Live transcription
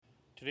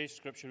Today's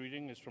scripture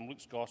reading is from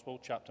Luke's Gospel,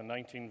 chapter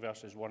 19,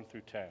 verses 1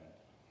 through 10.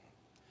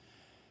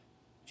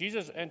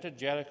 Jesus entered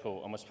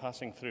Jericho and was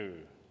passing through.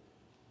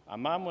 A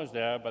man was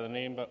there by the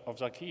name of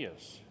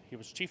Zacchaeus. He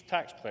was chief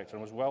tax collector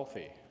and was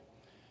wealthy.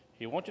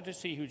 He wanted to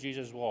see who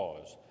Jesus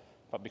was,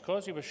 but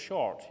because he was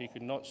short, he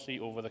could not see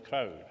over the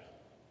crowd.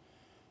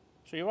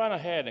 So he ran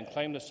ahead and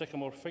climbed the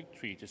sycamore fig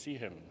tree to see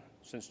him,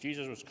 since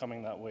Jesus was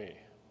coming that way.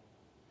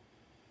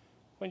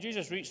 When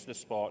Jesus reached the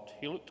spot,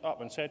 he looked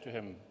up and said to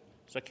him,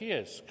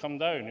 "Zacchaeus, come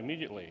down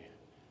immediately.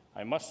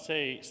 I must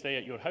stay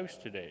at your house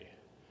today."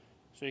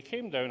 So he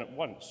came down at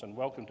once and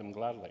welcomed him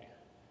gladly.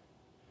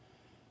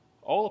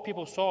 All the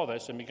people saw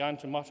this and began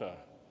to mutter,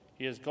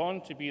 "He has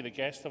gone to be the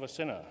guest of a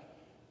sinner."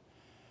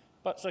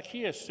 But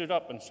Zacchaeus stood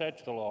up and said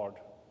to the Lord,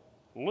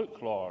 "Look,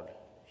 Lord,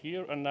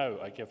 here and now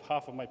I give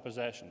half of my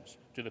possessions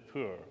to the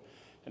poor,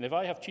 and if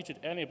I have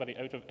cheated anybody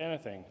out of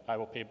anything, I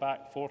will pay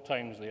back 4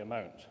 times the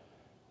amount."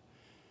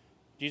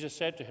 Jesus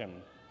said to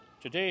him,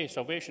 "Today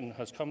salvation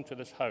has come to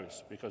this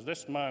house, because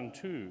this man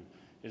too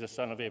is a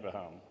son of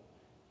Abraham.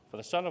 For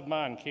the Son of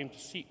Man came to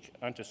seek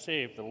and to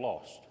save the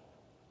lost."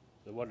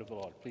 The word of the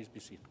Lord. Please be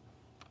seated.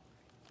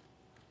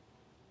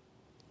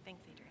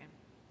 Thanks, Adrian.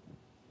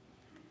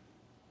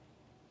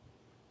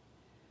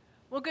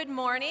 Well, good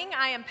morning.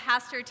 I am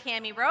Pastor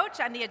Tammy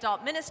Roach. I'm the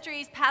Adult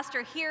Ministries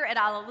pastor here at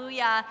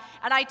Alleluia,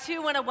 and I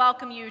too want to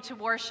welcome you to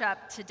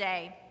worship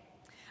today.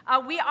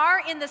 We are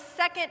in the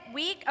second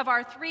week of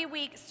our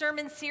 3-week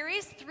sermon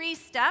series, 3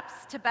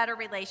 Steps to Better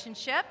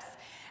Relationships.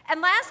 And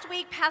last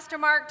week, Pastor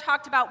Mark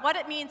talked about what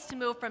it means to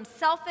move from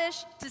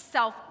selfish to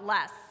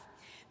selfless.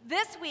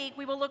 This week,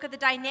 we will look at the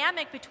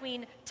dynamic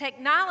between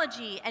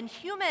technology and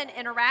human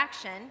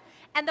interaction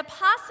and the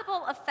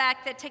possible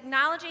effect that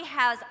technology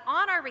has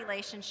on our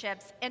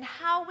relationships and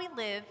how we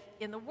live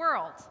in the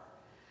world.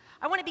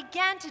 I want to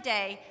begin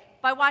today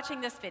by watching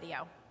this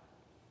video.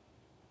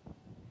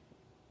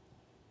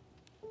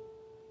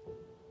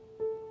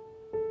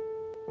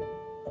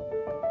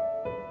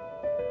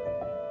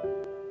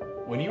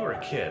 When you were a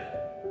kid,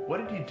 what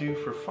did you do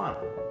for fun?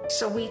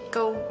 So we'd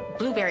go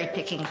blueberry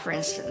picking, for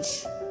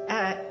instance.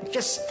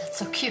 That's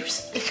so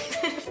cute.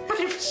 But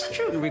it was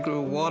true. We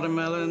grew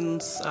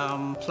watermelons,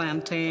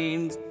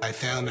 plantains. I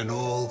found an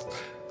old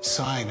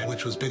sign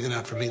which was big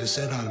enough for me to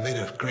sit on. It made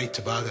a great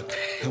toboggan.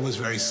 It was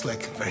very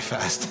slick and very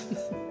fast.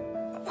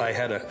 I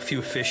had a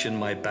few fish in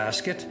my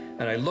basket,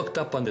 and I looked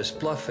up on this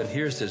bluff, and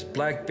here's this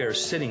black bear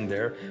sitting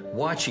there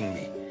watching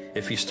me.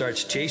 If he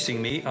starts chasing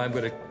me, I'm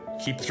going to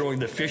keep throwing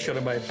the fish out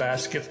of my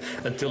basket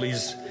until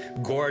he's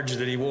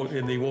gorged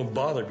and he won't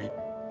bother me.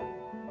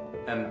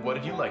 And what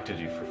did you like to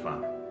do for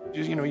fun?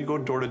 You go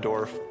door to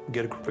door,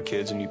 get a group of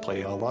kids, and you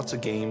play lots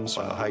of games,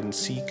 hide and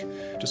seek,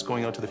 just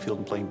going out to the field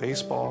and playing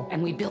baseball.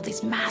 And we built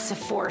these massive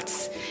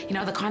forts,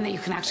 the kind that you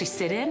can actually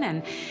sit in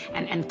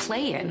and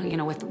play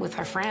in, with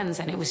our friends,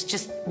 and it was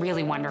just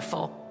really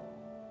wonderful.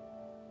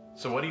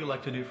 So what do you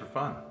like to do for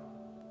fun?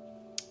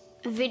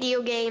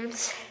 Video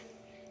games,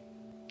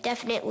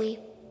 definitely.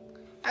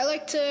 I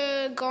like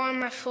to go on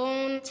my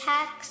phone,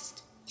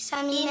 text,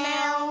 some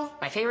email.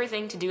 My favorite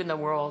thing to do in the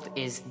world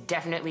is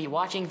definitely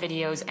watching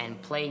videos and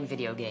playing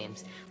video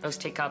games. Those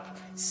take up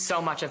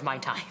so much of my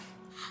time.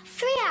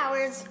 3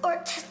 hours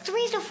or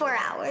 3 to 4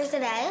 hours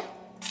a day.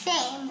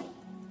 Same.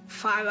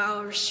 5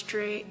 hours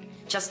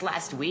straight. Just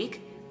last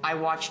week, I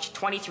watched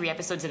 23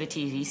 episodes of a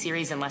TV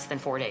series in less than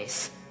 4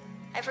 days.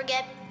 I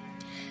forget.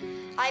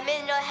 I'm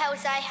in a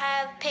house, I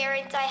have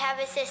parents, I have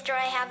a sister,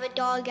 I have a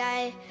dog,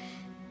 I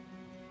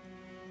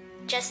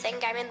just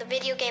think I'm in the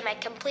video game, I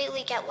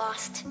completely get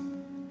lost.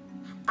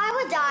 I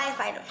would die if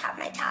I don't have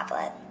my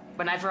tablet.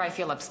 Whenever I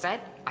feel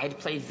upset, I'd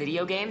play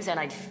video games and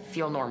I'd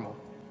feel normal.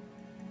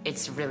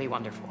 It's really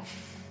wonderful.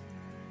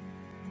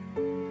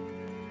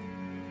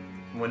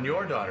 When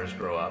your daughters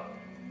grow up,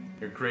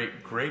 your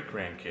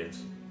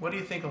great-great-grandkids, what do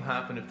you think will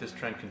happen if this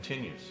trend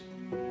continues?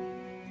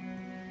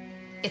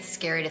 It's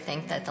scary to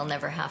think that they'll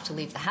never have to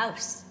leave the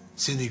house.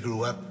 Cindy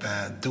grew up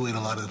doing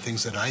a lot of the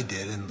things that I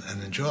did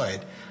and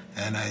enjoyed.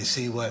 And I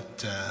see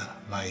what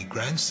my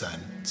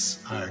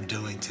grandsons are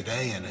doing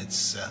today, and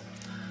it's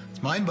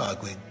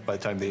mind-boggling. By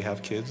the time they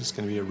have kids, it's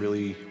going to be a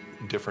really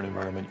different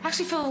environment. I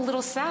actually feel a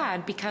little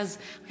sad because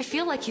I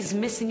feel like he's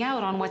missing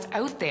out on what's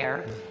out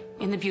there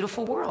in the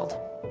beautiful world.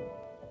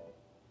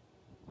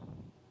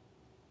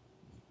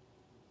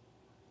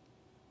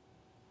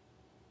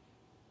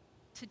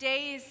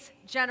 Today's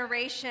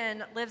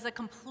generation lives a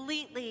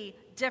completely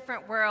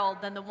different world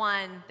than the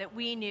one that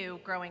we knew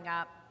growing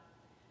up.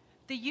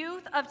 The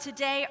youth of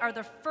today are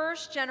the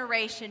first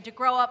generation to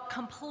grow up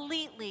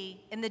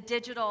completely in the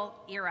digital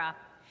era.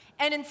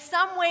 And in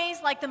some ways,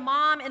 like the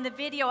mom in the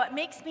video, it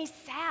makes me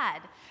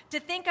sad to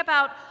think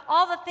about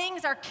all the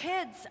things our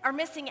kids are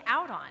missing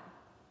out on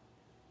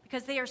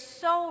because they are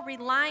so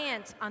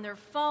reliant on their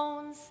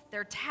phones,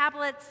 their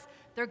tablets,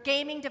 their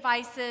gaming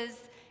devices,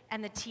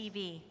 and the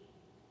TV.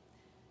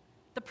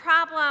 The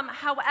problem,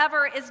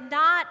 however, is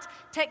not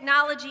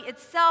technology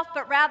itself,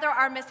 but rather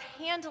our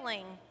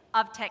mishandling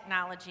of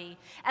technology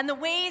and the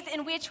ways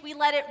in which we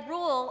let it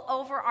rule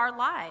over our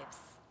lives.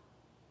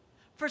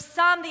 For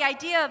some, the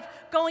idea of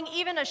going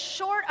even a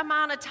short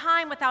amount of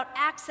time without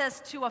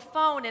access to a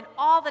phone and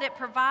all that it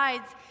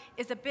provides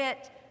is a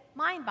bit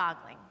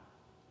mind-boggling.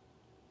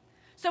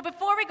 So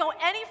before we go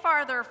any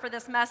farther for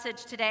this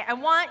message today, I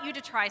want you to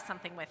try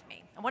something with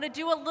me. I want to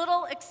do a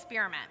little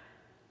experiment.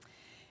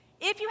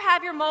 If you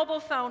have your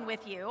mobile phone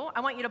with you, I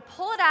want you to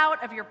pull it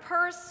out of your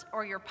purse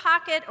or your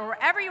pocket or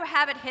wherever you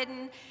have it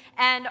hidden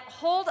and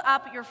hold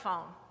up your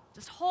phone.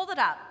 Just hold it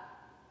up.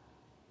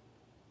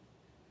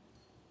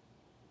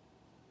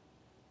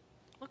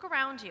 Look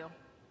around you.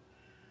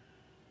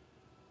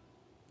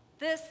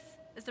 This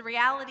is the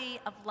reality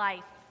of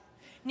life.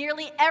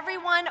 Nearly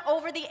everyone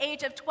over the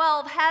age of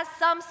 12 has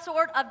some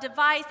sort of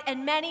device,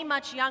 and many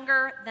much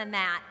younger than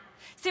that.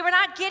 See, we're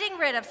not getting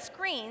rid of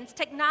screens.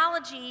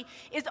 Technology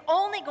is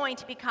only going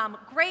to become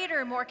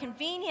greater, more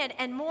convenient,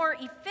 and more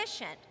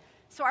efficient.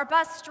 So our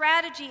best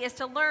strategy is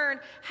to learn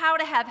how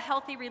to have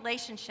healthy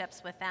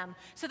relationships with them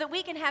so that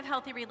we can have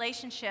healthy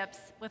relationships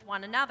with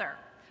one another.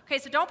 Okay,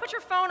 so don't put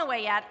your phone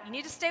away yet. You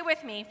need to stay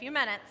with me a few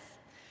minutes.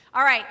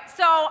 All right,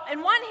 so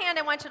in one hand,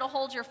 I want you to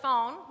hold your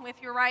phone with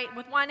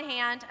one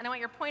hand, and I want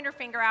your pointer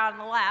finger out on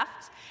the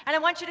left, and I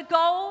want you to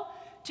go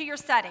to your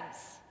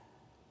settings.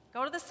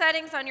 Go to the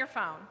settings on your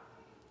phone,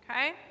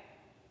 okay?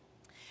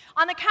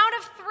 On the count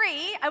of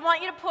 3, I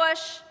want you to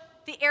push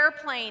the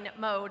airplane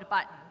mode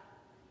button.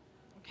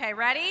 Okay,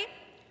 ready?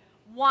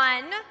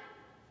 1,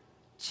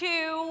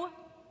 2,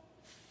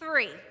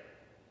 3.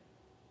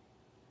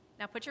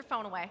 Now put your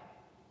phone away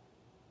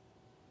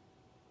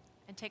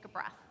and take a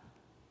breath.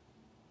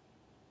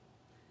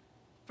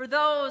 For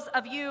those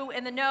of you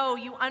in the know,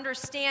 you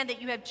understand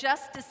that you have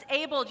just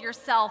disabled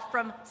yourself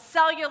from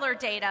cellular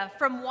data,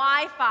 from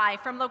Wi-Fi,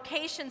 from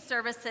location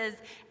services,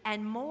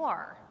 and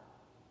more.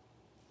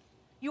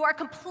 You are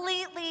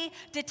completely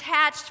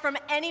detached from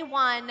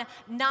anyone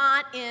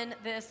not in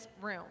this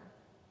room.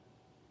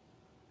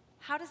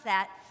 How does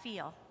that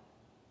feel?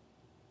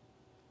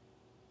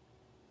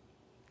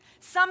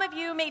 Some of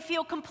you may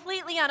feel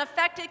completely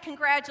unaffected.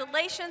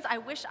 Congratulations, I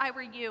wish I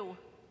were you.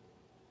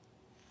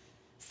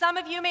 Some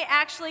of you may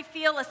actually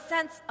feel a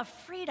sense of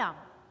freedom.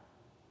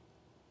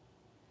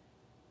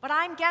 But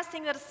I'm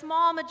guessing that a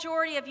small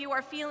majority of you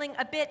are feeling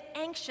a bit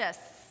anxious,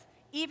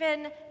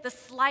 even the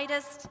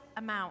slightest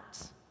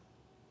amount.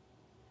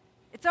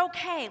 It's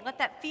okay, let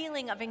that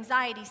feeling of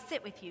anxiety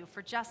sit with you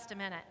for just a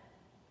minute.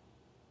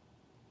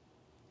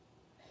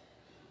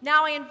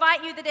 Now I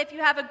invite you that if you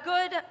have a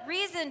good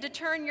reason to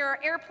turn your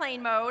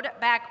airplane mode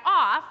back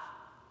off,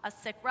 a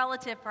sick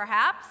relative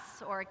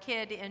perhaps, or a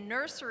kid in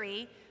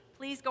nursery,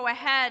 please go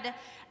ahead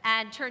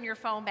and turn your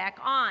phone back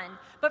on.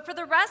 But for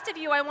the rest of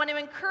you, I want to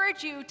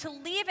encourage you to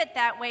leave it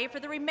that way for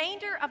the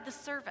remainder of the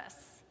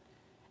service.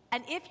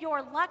 And if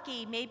you're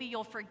lucky, maybe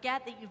you'll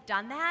forget that you've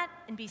done that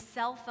and be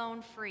cell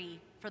phone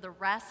free for the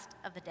rest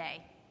of the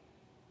day.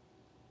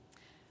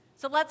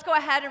 So let's go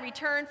ahead and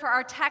return for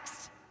our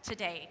text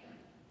today.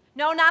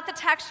 No, not the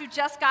text you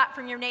just got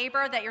from your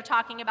neighbor that you're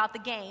talking about the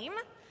game,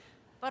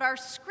 but our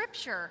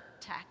scripture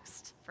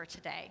text for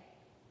today.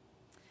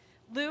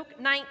 Luke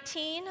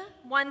 19,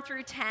 1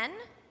 through 10,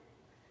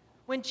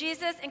 when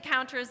Jesus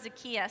encounters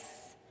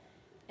Zacchaeus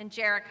in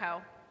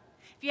Jericho.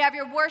 If you have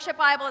your worship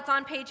Bible, it's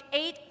on page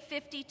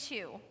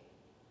 852.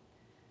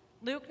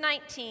 Luke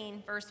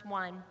 19, verse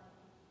 1.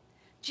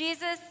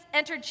 Jesus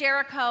entered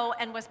Jericho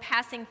and was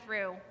passing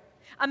through.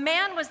 A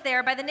man was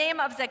there by the name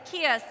of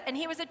Zacchaeus, and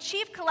he was a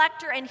chief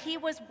collector, and he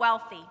was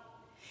wealthy.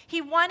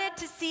 He wanted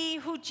to see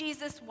who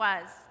Jesus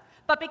was,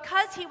 but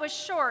because he was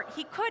short,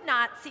 he could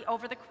not see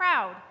over the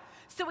crowd.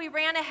 So he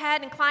ran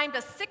ahead and climbed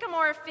a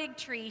sycamore fig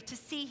tree to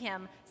see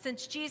him,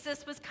 since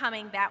Jesus was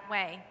coming that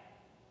way.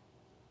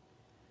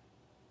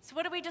 So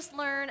what did we just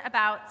learn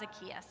about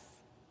Zacchaeus?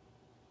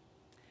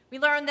 We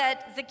learned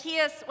that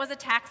Zacchaeus was a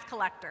tax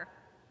collector.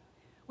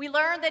 We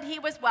learned that he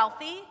was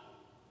wealthy,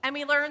 and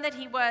we learned that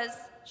he was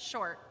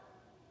short.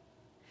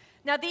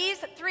 Now, these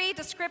 3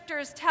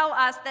 descriptors tell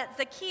us that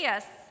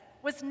Zacchaeus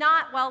was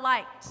not well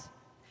liked,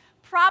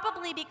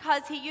 probably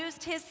because he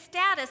used his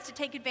status to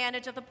take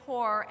advantage of the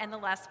poor and the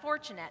less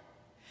fortunate.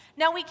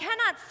 Now, we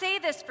cannot say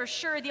this for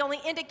sure. The only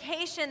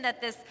indication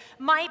that this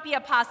might be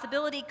a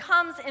possibility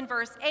comes in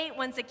verse 8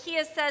 when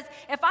Zacchaeus says,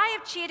 "If I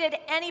have cheated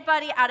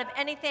anybody out of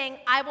anything,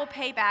 I will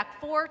pay back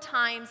 4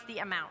 times the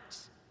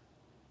amount."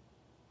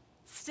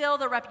 Still,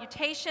 the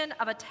reputation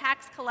of a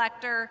tax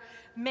collector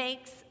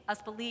makes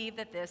us believe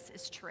that this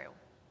is true.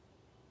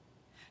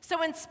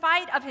 So in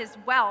spite of his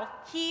wealth,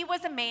 he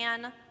was a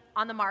man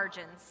on the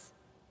margins.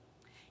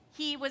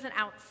 He was an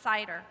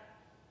outsider.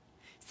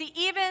 See,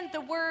 even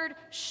the word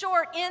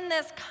short in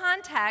this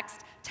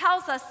context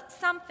tells us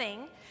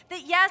something,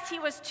 that yes, he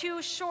was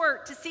too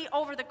short to see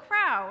over the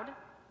crowd,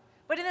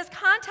 but in this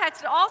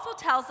context, it also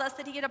tells us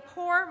that he had a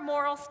poor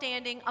moral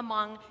standing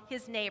among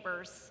his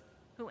neighbors,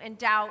 who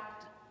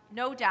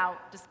no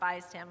doubt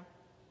despised him.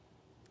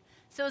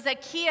 So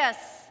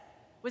Zacchaeus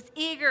was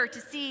eager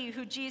to see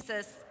who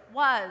Jesus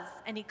was,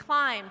 and he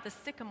climbed the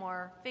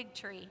sycamore fig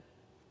tree.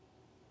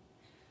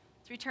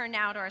 Let's return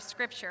now to our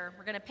scripture.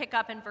 We're going to pick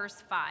up in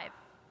verse 5.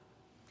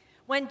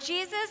 When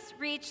Jesus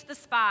reached the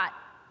spot,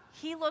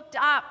 he looked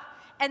up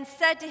and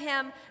said to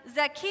him,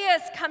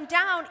 "Zacchaeus, come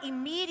down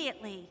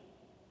immediately.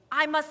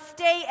 I must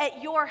stay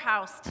at your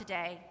house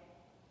today."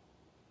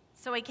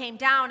 So he came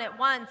down at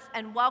once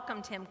and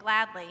welcomed him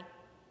gladly.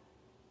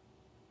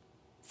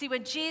 See,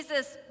 when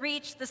Jesus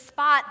reached the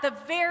spot, the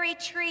very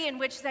tree in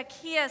which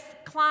Zacchaeus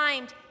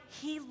climbed,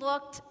 he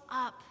looked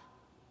up.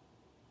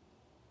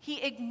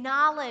 He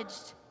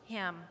acknowledged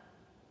him,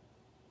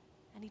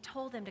 and he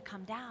told him to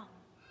come down.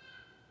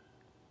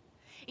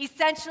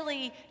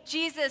 Essentially,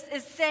 Jesus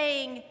is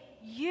saying,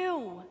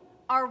 you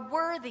are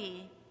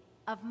worthy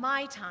of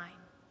my time.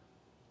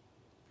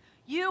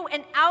 You,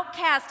 an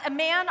outcast, a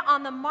man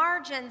on the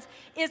margins,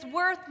 is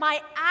worth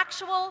my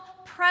actual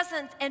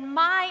presence and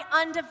my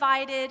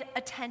undivided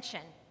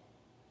attention.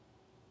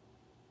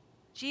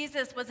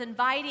 Jesus was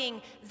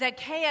inviting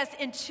Zacchaeus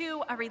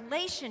into a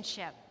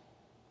relationship,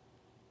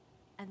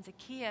 and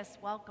Zacchaeus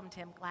welcomed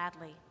him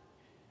gladly.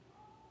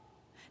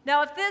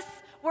 Now, if this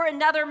were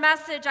another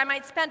message, I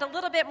might spend a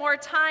little bit more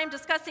time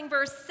discussing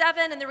verse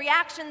 7 and the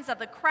reactions of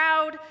the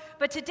crowd,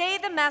 but today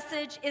the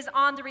message is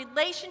on the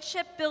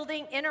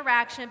relationship-building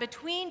interaction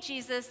between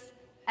Jesus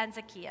and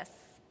Zacchaeus.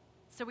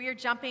 So we are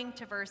jumping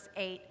to verse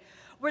 8,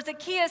 where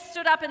Zacchaeus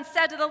stood up and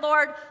said to the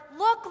Lord,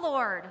 "Look,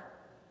 Lord,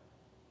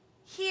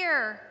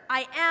 here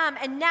I am,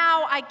 and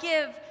now I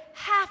give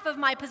half of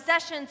my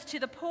possessions to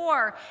the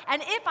poor,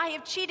 and if I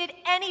have cheated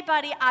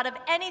anybody out of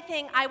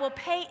anything, I will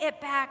pay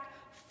it back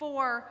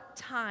 4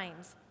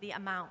 times the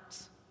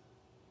amount."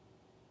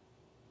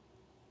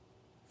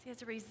 See,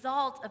 as a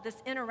result of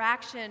this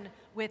interaction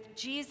with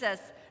Jesus,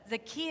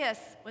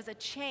 Zacchaeus was a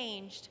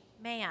changed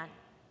man.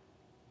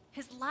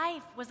 His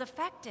life was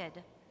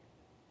affected.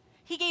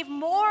 He gave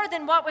more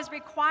than what was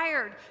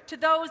required to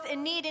those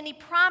in need, and he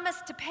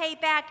promised to pay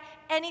back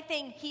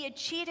anything he had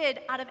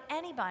cheated out of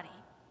anybody.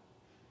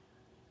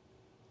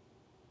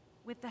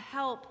 With the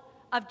help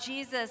of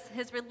Jesus,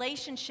 his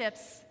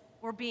relationships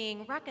were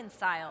being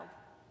reconciled.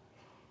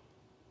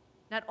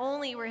 Not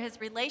only were his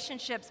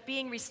relationships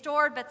being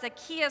restored, but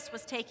Zacchaeus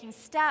was taking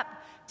steps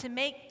to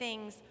make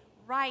things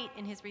right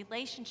in his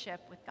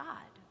relationship with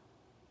God.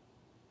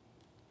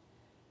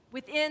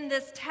 Within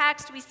this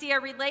text, we see a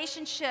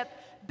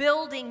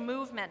relationship-building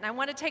movement, and I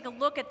want to take a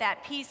look at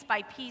that piece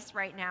by piece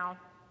right now.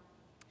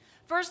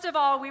 First of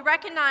all, we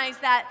recognize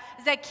that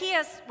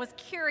Zacchaeus was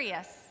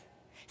curious.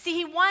 See,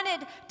 he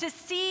wanted to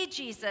see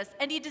Jesus,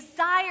 and he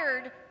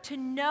desired to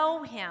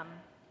know him.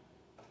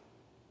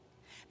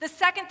 The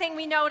second thing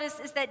we notice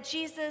is that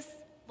Jesus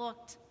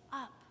looked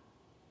up.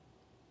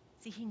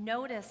 See, he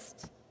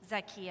noticed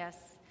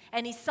Zacchaeus,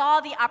 and he saw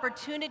the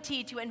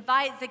opportunity to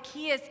invite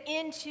Zacchaeus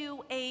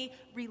into a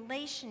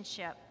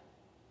relationship.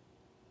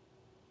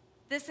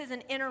 This is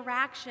an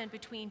interaction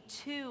between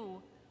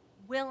two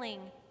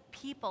willing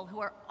people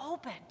who are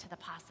open to the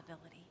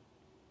possibility.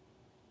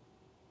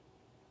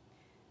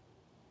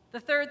 The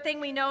third thing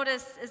we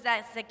notice is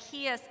that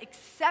Zacchaeus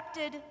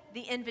accepted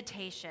the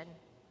invitation,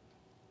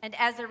 and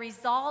as a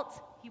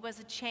result, he was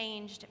a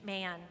changed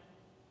man.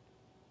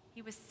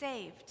 He was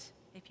saved,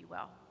 if you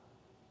will.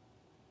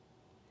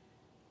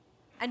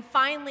 And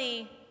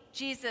finally,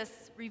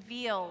 Jesus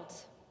revealed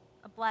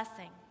a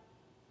blessing.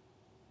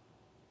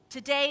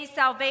 Today,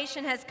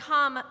 salvation has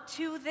come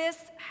to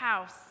this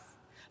house,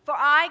 for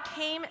I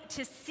came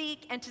to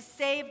seek and to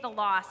save the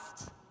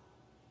lost.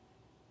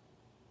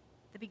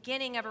 The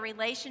beginning of a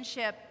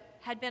relationship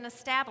had been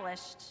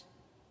established,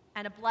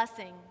 and a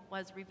blessing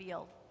was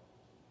revealed.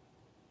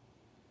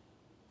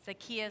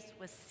 Zacchaeus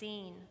was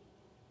seen,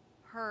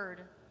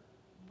 heard,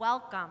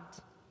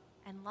 welcomed,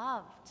 and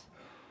loved.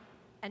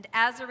 And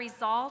as a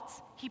result,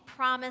 he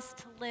promised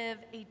to live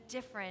a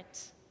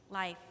different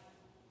life.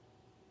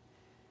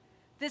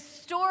 This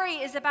story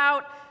is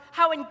about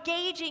how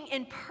engaging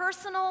in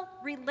personal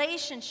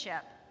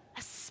relationship,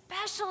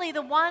 especially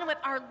the one with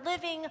our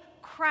living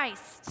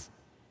Christ,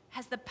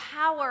 has the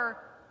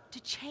power to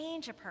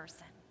change a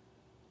person.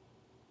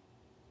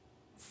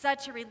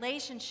 Such a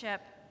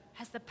relationship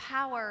has the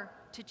power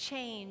to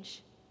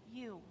change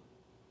you.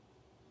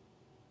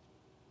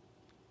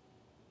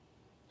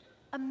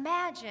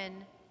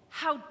 Imagine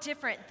how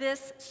different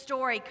this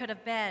story could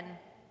have been.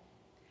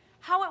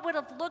 How it would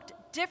have looked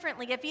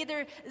differently if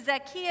either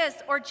Zacchaeus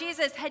or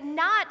Jesus had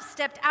not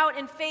stepped out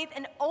in faith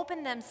and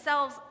opened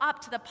themselves up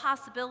to the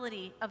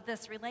possibility of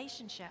this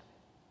relationship.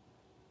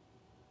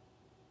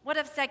 What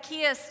if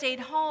Zacchaeus stayed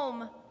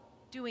home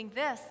doing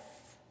this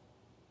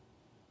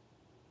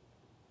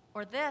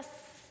or this?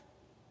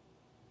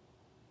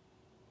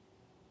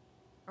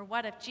 Or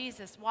what if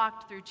Jesus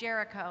walked through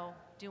Jericho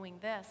doing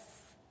this?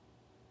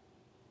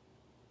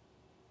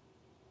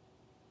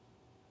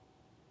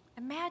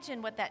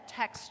 Imagine what that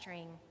text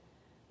string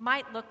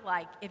might look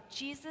like if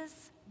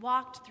Jesus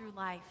walked through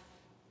life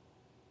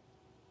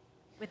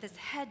with his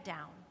head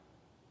down,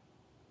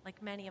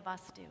 like many of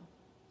us do. I'm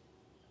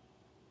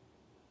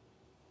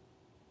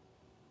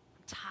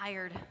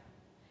tired.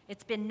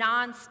 It's been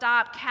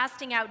nonstop,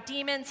 casting out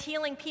demons,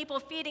 healing people,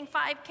 feeding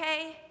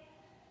 5K.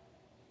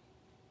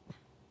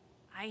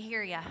 I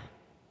hear ya.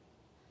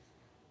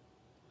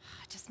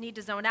 just need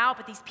to zone out,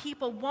 but these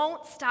people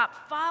won't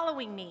stop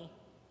following me.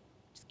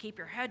 Just keep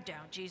your head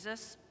down,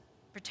 Jesus.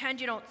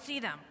 Pretend you don't see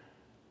them.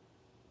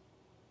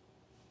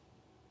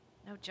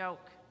 No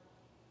joke.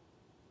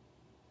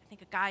 I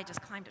think a guy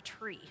just climbed a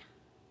tree.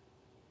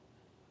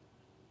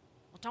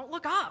 Well, don't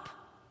look up.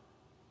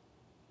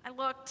 I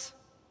looked.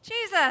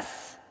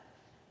 Jesus!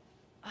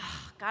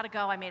 Ugh, gotta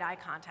go. I made eye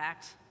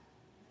contact.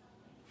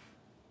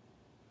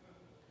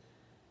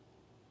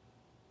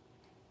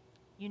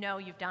 You know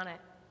you've done it.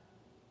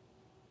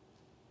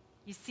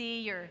 You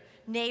see your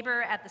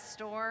neighbor at the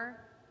store,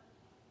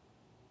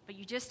 but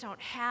you just don't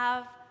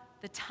have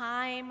the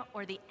time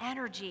or the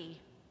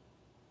energy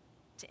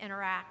to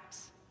interact.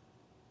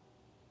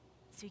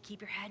 So you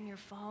keep your head in your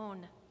phone,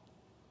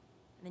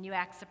 and then you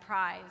act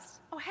surprised.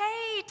 Oh,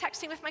 hey,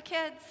 texting with my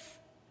kids.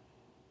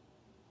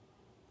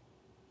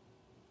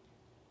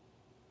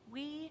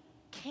 We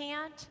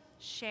can't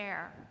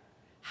share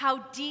how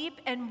deep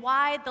and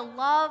wide the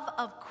love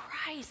of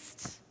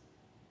Christ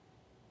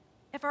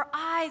if our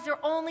eyes are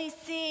only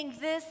seeing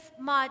this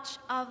much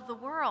of the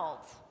world.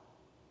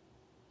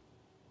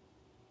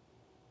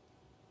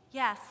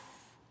 Yes,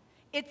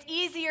 it's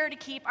easier to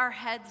keep our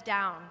heads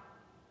down.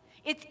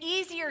 It's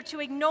easier to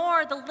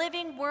ignore the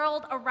living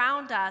world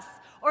around us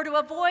or to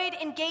avoid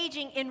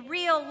engaging in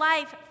real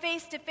life,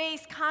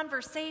 face-to-face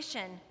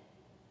conversation.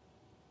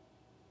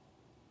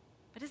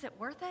 But is it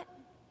worth it?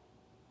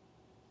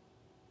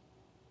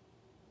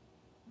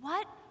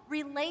 What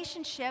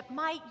relationship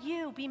might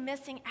you be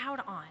missing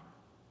out on?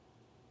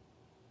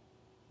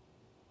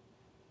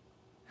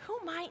 Who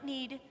might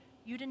need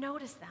you to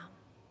notice them?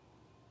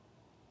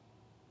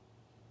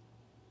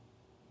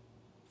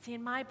 See,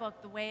 in my book,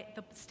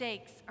 the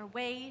stakes are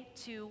way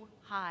too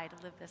high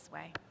to live this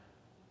way.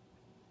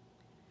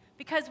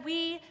 Because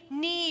we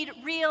need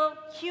real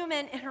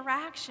human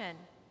interaction.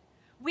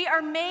 We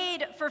are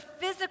made for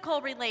physical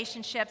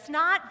relationships,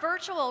 not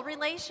virtual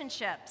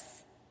relationships.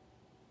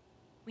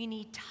 We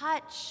need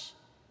touch.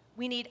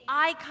 We need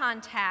eye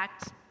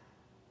contact.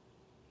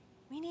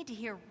 We need to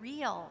hear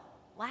real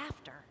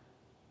laughter.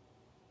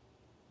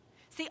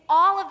 See,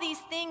 all of these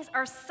things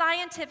are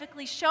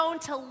scientifically shown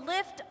to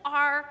lift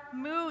our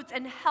moods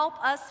and help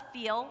us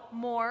feel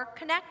more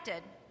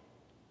connected.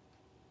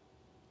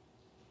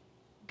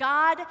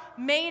 God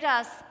made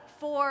us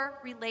for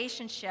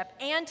relationship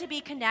and to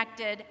be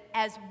connected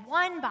as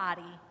one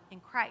body in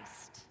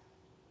Christ.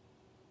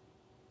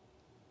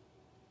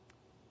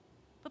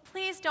 But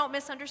please don't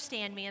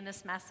misunderstand me in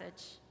this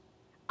message.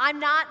 I'm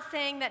not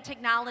saying that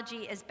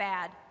technology is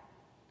bad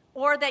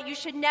or that you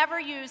should never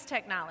use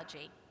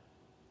technology.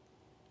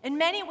 In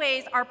many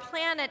ways, our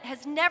planet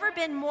has never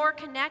been more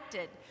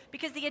connected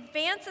because the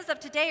advances of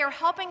today are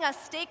helping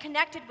us stay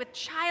connected with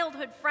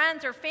childhood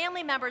friends or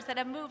family members that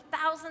have moved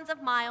thousands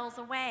of miles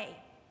away.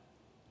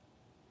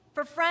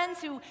 For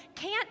friends who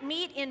can't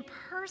meet in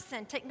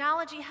person,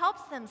 technology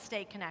helps them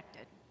stay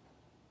connected.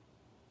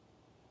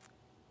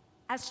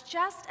 Ask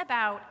just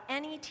about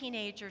any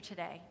teenager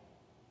today,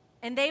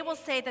 and they will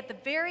say that the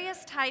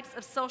various types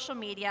of social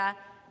media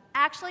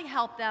actually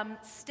help them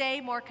stay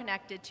more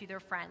connected to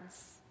their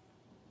friends.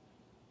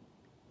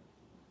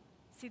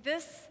 See,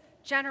 this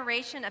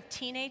generation of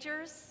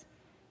teenagers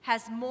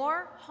has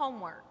more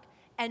homework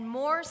and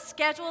more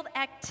scheduled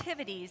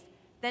activities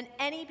than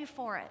any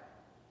before it.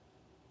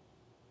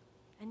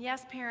 And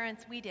yes,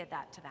 parents, we did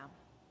that to them.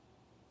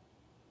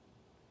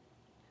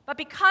 But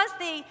because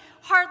they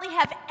hardly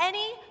have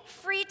any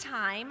free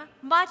time,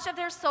 much of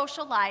their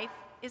social life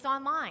is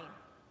online.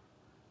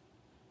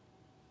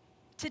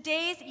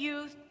 Today's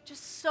youth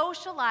just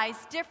socialize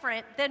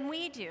different than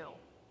we do.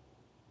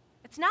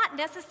 It's not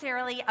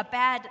necessarily a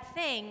bad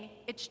thing,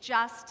 it's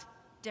just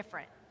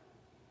different.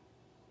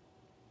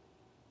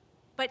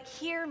 But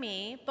hear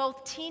me,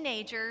 both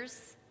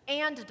teenagers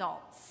and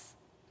adults.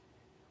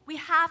 We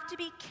have to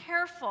be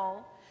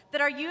careful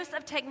that our use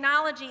of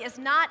technology is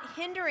not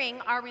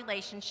hindering our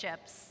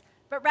relationships,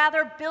 but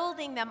rather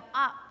building them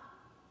up.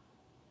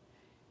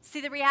 See,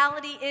 the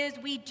reality is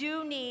we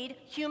do need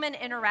human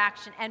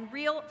interaction and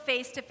real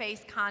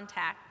face-to-face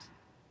contact.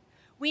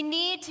 We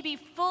need to be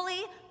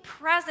fully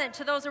present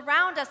to those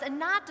around us and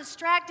not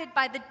distracted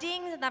by the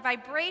dings and the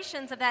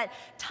vibrations of that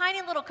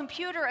tiny little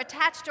computer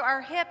attached to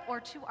our hip or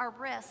to our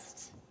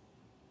wrist.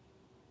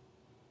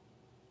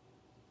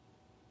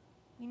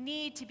 We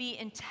need to be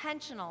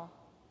intentional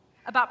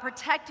about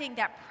protecting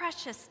that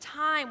precious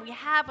time we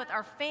have with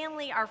our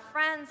family, our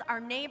friends,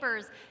 our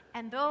neighbors,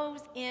 and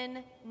those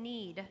in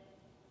need.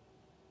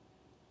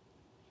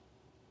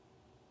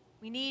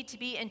 We need to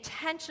be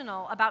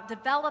intentional about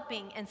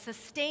developing and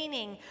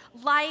sustaining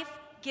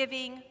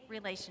life-giving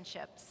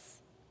relationships.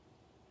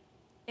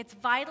 It's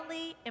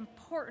vitally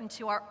important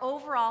to our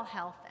overall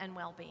health and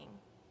well-being.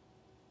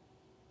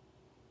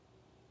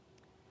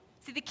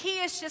 See, the key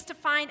is just to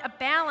find a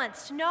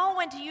balance, to know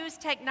when to use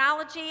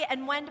technology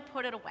and when to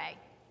put it away.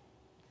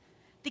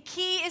 The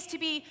key is to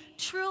be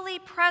truly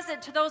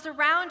present to those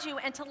around you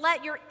and to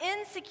let your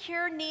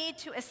insecure need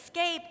to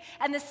escape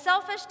and the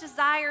selfish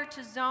desire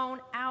to zone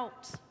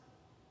out.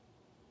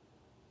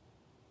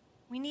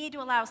 We need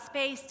to allow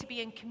space to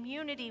be in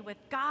community with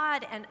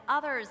God and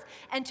others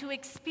and to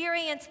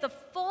experience the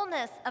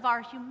fullness of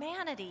our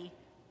humanity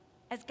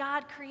as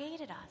God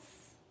created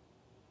us.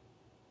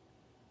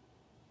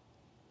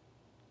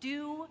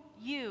 Do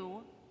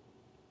you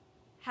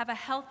have a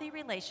healthy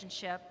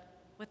relationship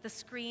with the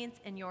screens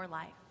in your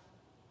life?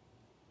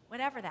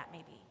 Whatever that may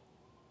be.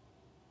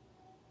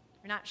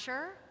 You're not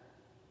sure?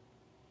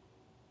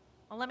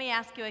 Well, let me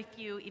ask you a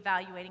few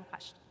evaluating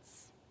questions.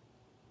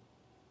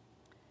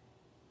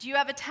 Do you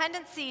have a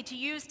tendency to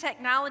use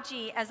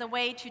technology as a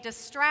way to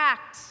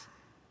distract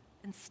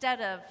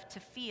instead of to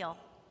feel?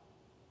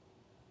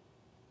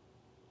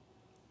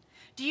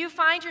 Do you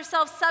find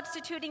yourself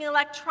substituting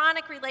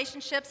electronic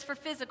relationships for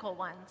physical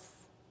ones?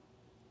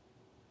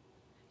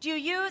 Do you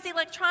use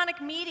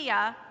electronic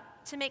media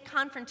to make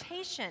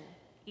confrontation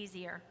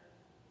easier?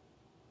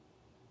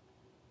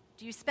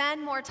 Do you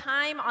spend more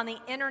time on the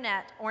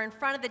internet or in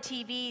front of the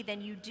TV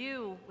than you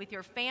do with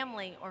your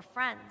family or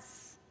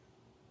friends?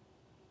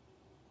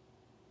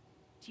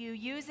 Do you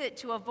use it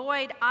to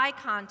avoid eye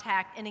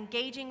contact and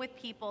engaging with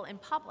people in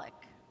public?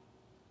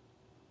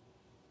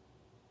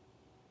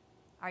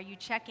 Are you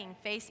checking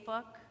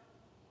Facebook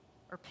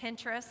or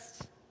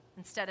Pinterest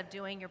instead of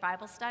doing your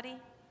Bible study?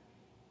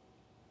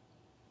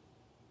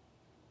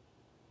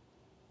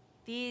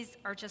 These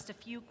are just a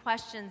few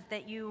questions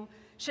that you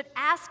should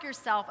ask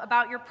yourself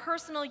about your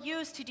personal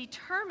use to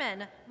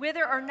determine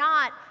whether or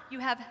not you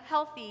have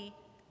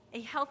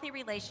a healthy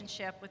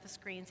relationship with the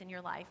screens in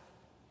your life.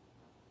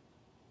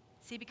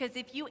 See, because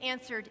if you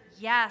answered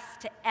yes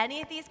to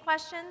any of these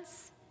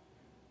questions,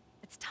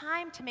 it's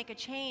time to make a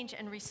change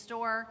and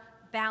restore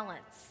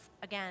balance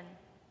again.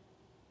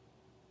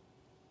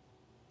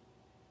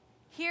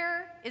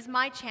 Here is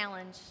my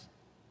challenge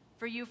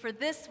for you for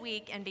this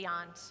week and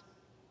beyond.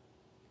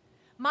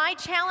 My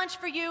challenge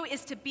for you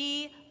is to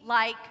be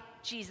like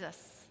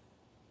Jesus.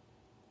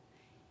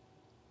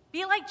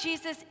 Be like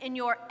Jesus in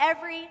your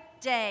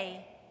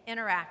everyday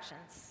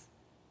interactions.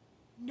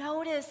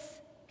 Notice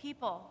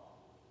people.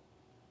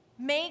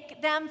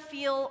 Make them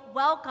feel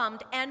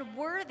welcomed and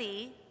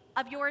worthy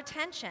of your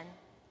attention.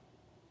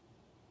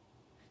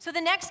 So the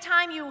next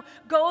time you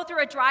go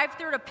through a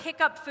drive-thru to pick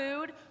up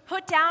food,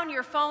 put down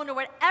your phone or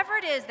whatever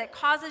it is that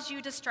causes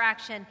you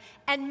distraction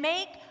and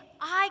make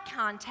eye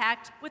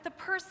contact with the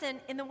person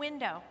in the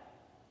window.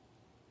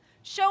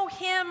 Show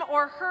him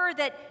or her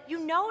that you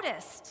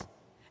noticed,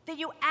 that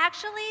you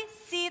actually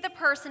see the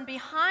person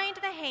behind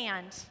the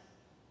hand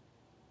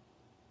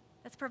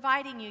that's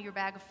providing you your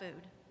bag of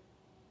food.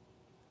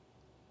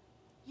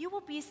 You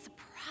will be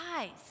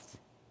surprised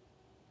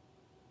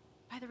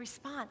by the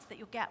response that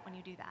you'll get when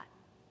you do that.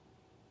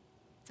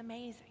 It's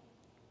amazing.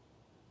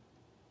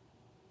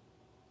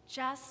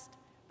 Just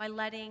by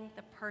letting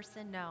the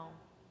person know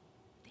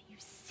that you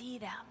see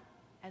them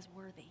as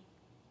worthy.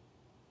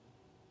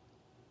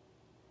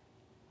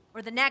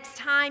 Or the next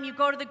time you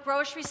go to the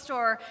grocery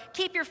store,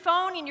 keep your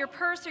phone in your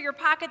purse or your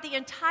pocket the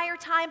entire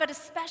time, but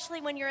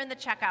especially when you're in the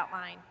checkout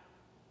line.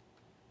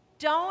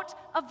 Don't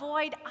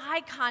avoid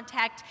eye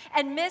contact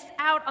and miss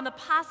out on the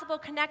possible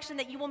connection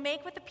that you will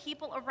make with the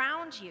people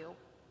around you.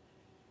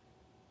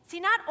 See,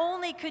 not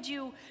only could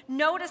you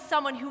notice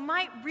someone who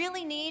might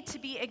really need to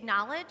be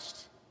acknowledged,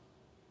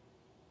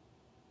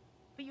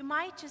 but you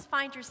might just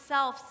find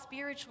yourself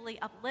spiritually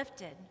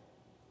uplifted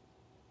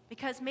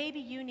because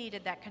maybe you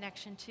needed that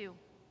connection too.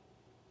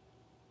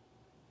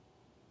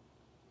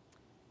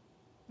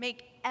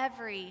 Make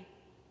every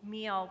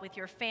meal with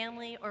your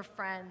family or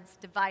friends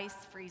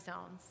device-free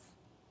zones.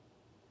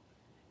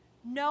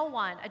 No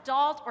one,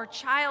 adult or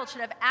child,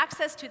 should have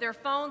access to their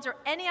phones or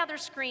any other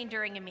screen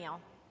during a meal.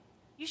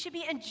 You should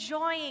be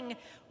enjoying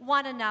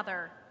one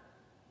another,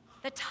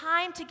 the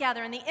time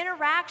together and the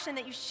interaction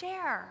that you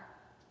share.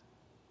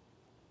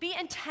 Be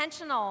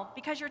intentional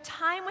because your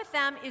time with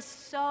them is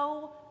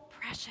so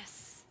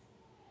precious.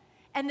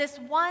 And this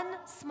one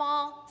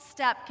small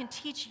step can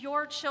teach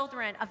your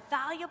children a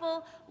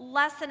valuable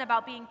lesson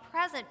about being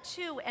present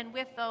to and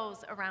with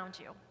those around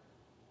you.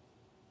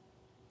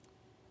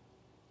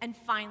 And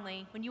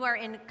finally, when you are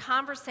in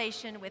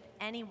conversation with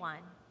anyone,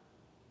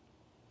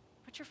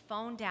 put your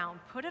phone down,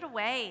 put it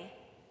away,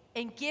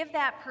 and give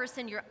that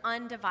person your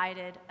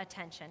undivided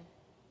attention.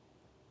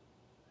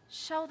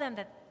 Show them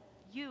that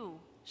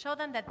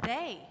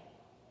they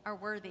are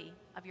worthy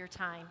of your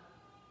time.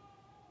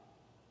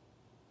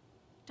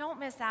 Don't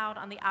miss out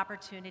on the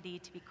opportunity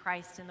to be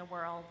Christ in the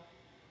world,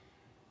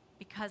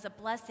 because a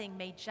blessing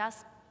may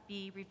just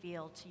be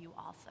revealed to you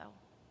also.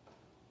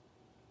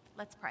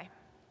 Let's pray.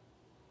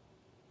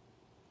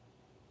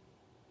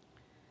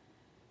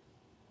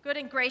 Good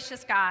and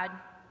gracious God,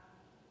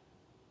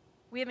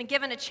 we have been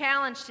given a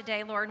challenge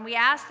today, Lord, and we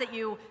ask that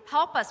you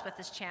help us with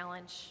this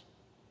challenge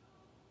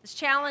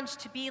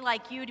to be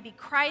like you, to be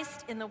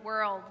Christ in the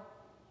world.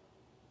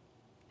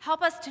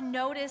 Help us to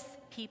notice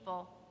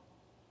people,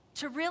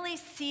 to really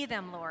see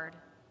them, Lord,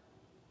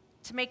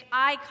 to make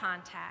eye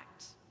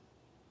contact.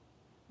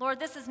 Lord,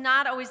 this is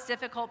not always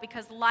difficult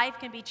because life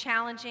can be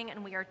challenging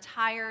and we are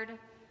tired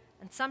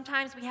And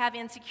sometimes we have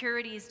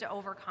insecurities to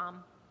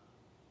overcome.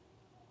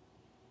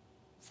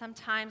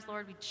 Sometimes,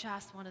 Lord, we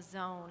just want to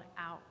zone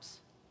out.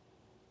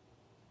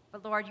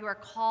 But Lord, you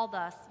have called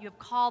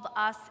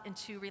us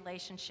into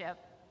relationship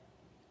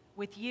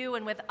with you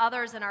and with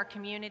others in our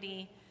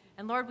community.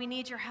 And Lord, we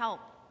need your help.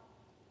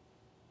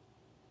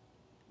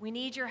 We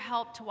need your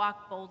help to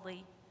walk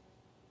boldly,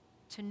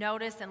 to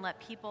notice and let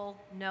people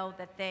know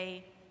that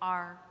they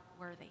are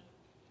worthy.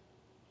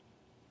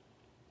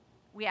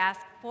 We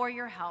ask for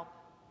your help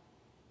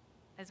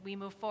as we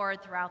move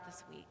forward throughout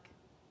this week.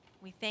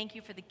 We thank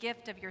you for the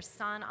gift of your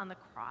Son on the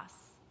cross.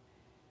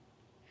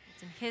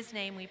 It's in his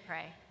name we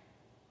pray.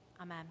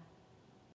 Amen.